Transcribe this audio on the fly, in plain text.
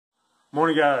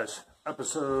Morning, guys.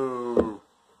 Episode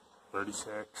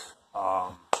 36.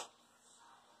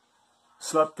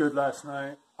 Slept good last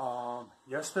night.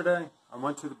 Yesterday, I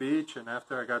went to the beach, and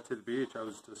after I got to the beach, I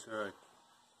was just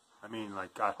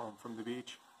got home from the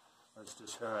beach. I was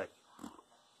just I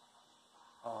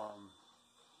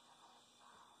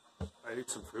ate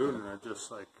some food, and I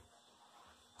just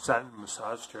sat in a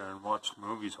massage chair and watched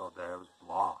movies all day. I was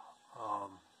blah.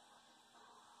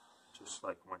 Just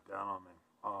went down on me.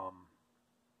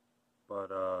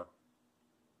 But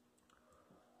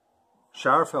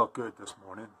shower felt good this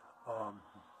morning.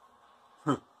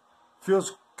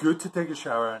 Feels good to take a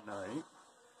shower at night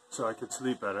so I could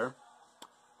sleep better,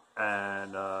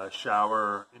 and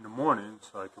shower in the morning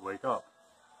so I could wake up.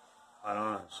 I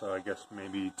don't know, so I guess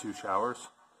maybe 2 showers.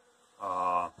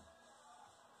 I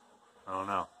don't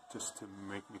know, just to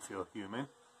make me feel human.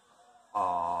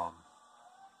 You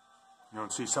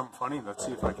want to see something funny? Let's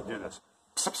see if I can do this.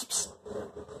 Psst, psst, psst.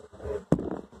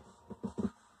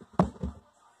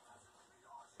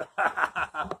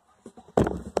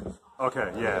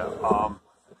 Okay, yeah.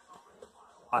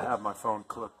 I have my phone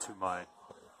clipped to my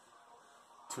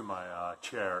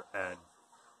chair, and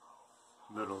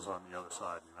Little's on the other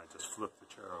side, and I just flipped the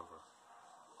chair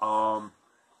over.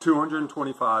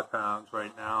 225 pounds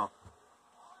right now.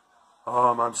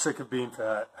 I'm sick of being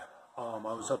fat. I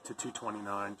was up to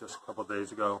 229 just a couple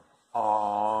days ago.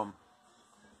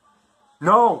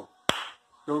 No!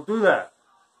 Don't do that.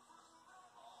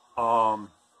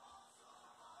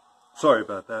 Sorry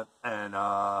about that. And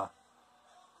I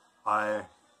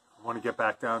want to get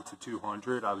back down to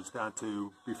 200. I was down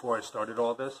to, before I started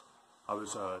all this, I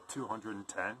was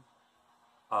 210.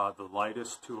 The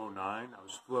lightest 209. I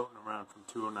was floating around from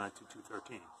 209 to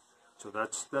 213. So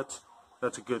that's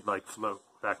a good float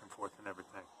back and forth and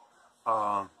everything.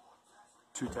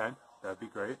 210, that'd be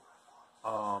great.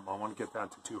 I want to get down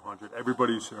to 200.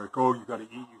 Everybody's like, oh, you gotta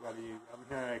eat. I'm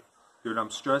here, dude,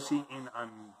 I'm stressing and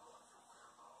I'm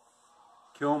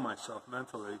killing myself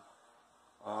mentally.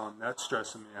 That's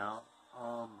stressing me out.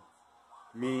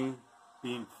 Me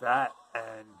being fat,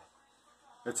 and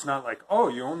it's not like, oh,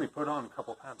 you only put on a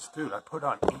couple pounds. Dude, I put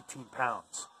on 18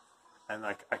 pounds. And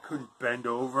I couldn't bend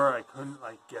over, I couldn't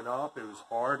get up, it was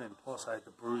hard, and plus I had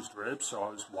the bruised ribs, so I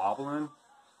was wobbling.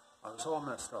 I was all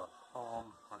messed up.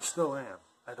 I still am.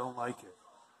 I don't like it.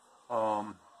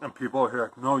 And people are here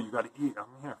like, no, you gotta eat.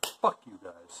 I'm here, fuck you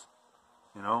guys.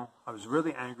 You know, I was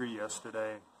really angry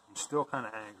yesterday. I'm still kind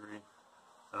of angry.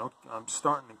 I'm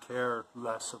starting to care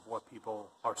less of what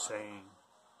people are saying.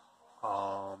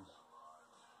 I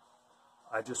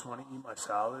just want to eat my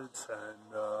salads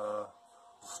and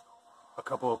a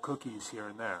couple of cookies here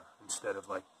and there instead of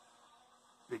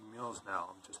big meals now.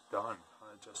 I'm just done.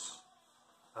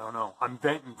 I don't know. I'm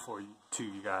venting to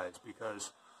you guys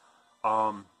because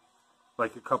a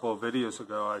couple of videos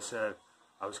ago I said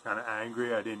I was kind of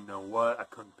angry. I didn't know what. I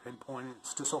couldn't pinpoint it.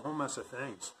 It's just a whole mess of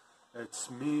things. It's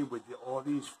me with all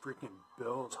these freaking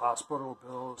bills, hospital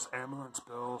bills, ambulance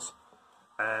bills,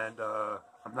 and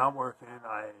I'm not working.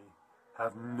 I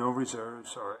have no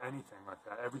reserves or anything like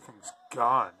that. Everything's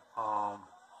gone.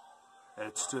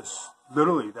 It's just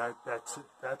literally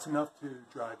that's enough to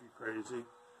drive you crazy.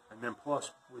 And then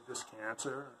plus with this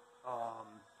cancer,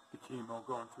 the chemo,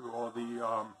 going through all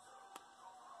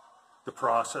the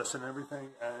process and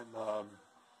everything, and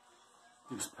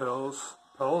these pills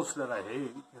that I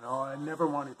hate. You know, I never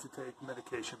wanted to take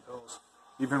medication pills,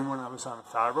 even when I was on a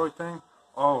thyroid thing.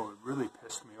 Oh, it really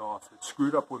pissed me off. It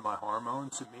screwed up with my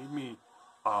hormones. It made me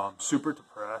super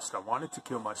depressed. I wanted to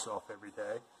kill myself every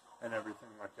day and everything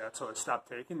like that. So I stopped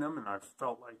taking them, and I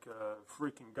felt like a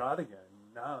freaking god again.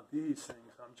 Now these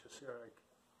things, I'm just here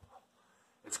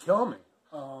it's killing me.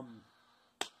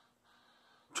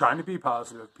 Trying to be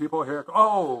positive. People here,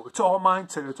 oh, it's all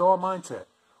mindset. It's all mindset.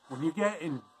 When you're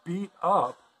getting beat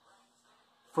up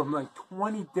from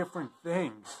 20 different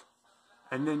things,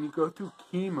 and then you go through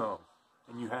chemo,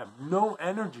 and you have no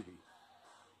energy,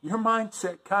 your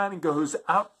mindset kind of goes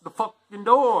out the fucking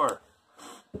door.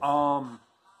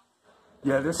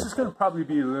 Yeah, this is going to probably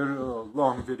be a little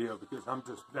long video because I'm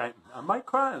just venting. I might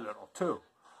cry a little too.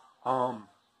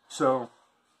 So,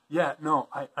 yeah, no,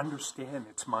 I understand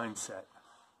it's mindset.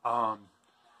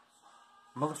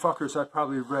 Motherfuckers, I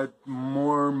probably read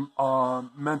more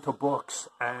mental books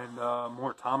and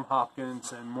more Tom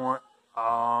Hopkins and more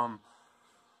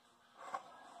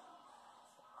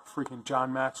freaking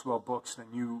John Maxwell books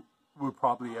than you would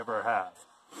probably ever have.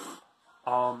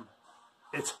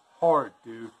 It's hard,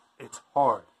 dude. It's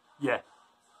hard. Yeah.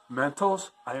 Mentals,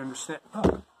 I understand.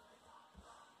 Oh.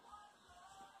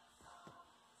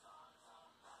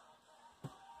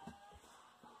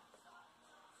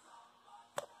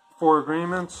 4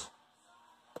 agreements,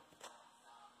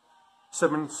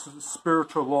 7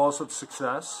 spiritual laws of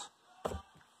success,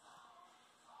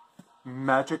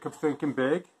 magic of thinking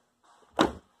big,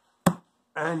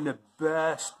 and the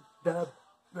best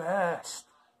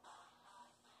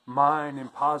mind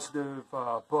and positive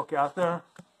book out there,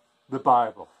 the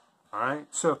Bible. All right,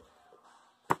 so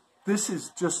this is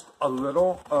just a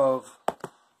little of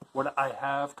what I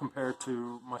have compared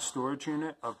to my storage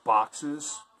unit of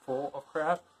boxes full of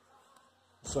crap.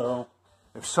 So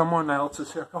if someone else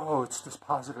is here, oh, it's just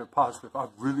positive, I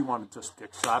really want to just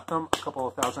dick slap them a couple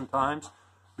of thousand times,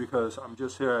 because I'm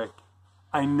just here like,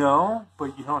 I know,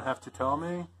 but you don't have to tell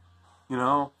me. You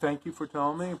know, thank you for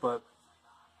telling me, but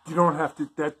you don't have to,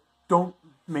 don't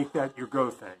make that your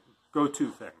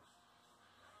go-to thing.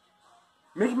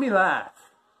 Make me laugh.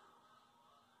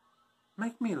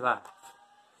 Make me laugh.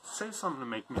 Say something to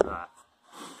make me laugh.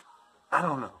 I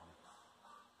don't know.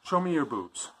 Show me your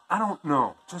boobs. I don't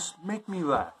know. Just make me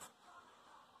laugh.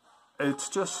 It's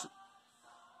just,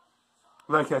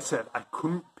 like I said, I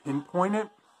couldn't pinpoint it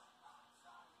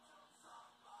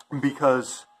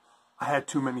because I had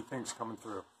too many things coming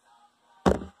through.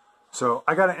 So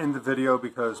I got to end the video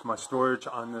because my storage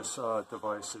on this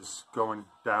device is going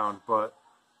down. But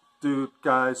dude,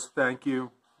 guys, thank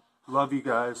you. Love you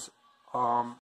guys.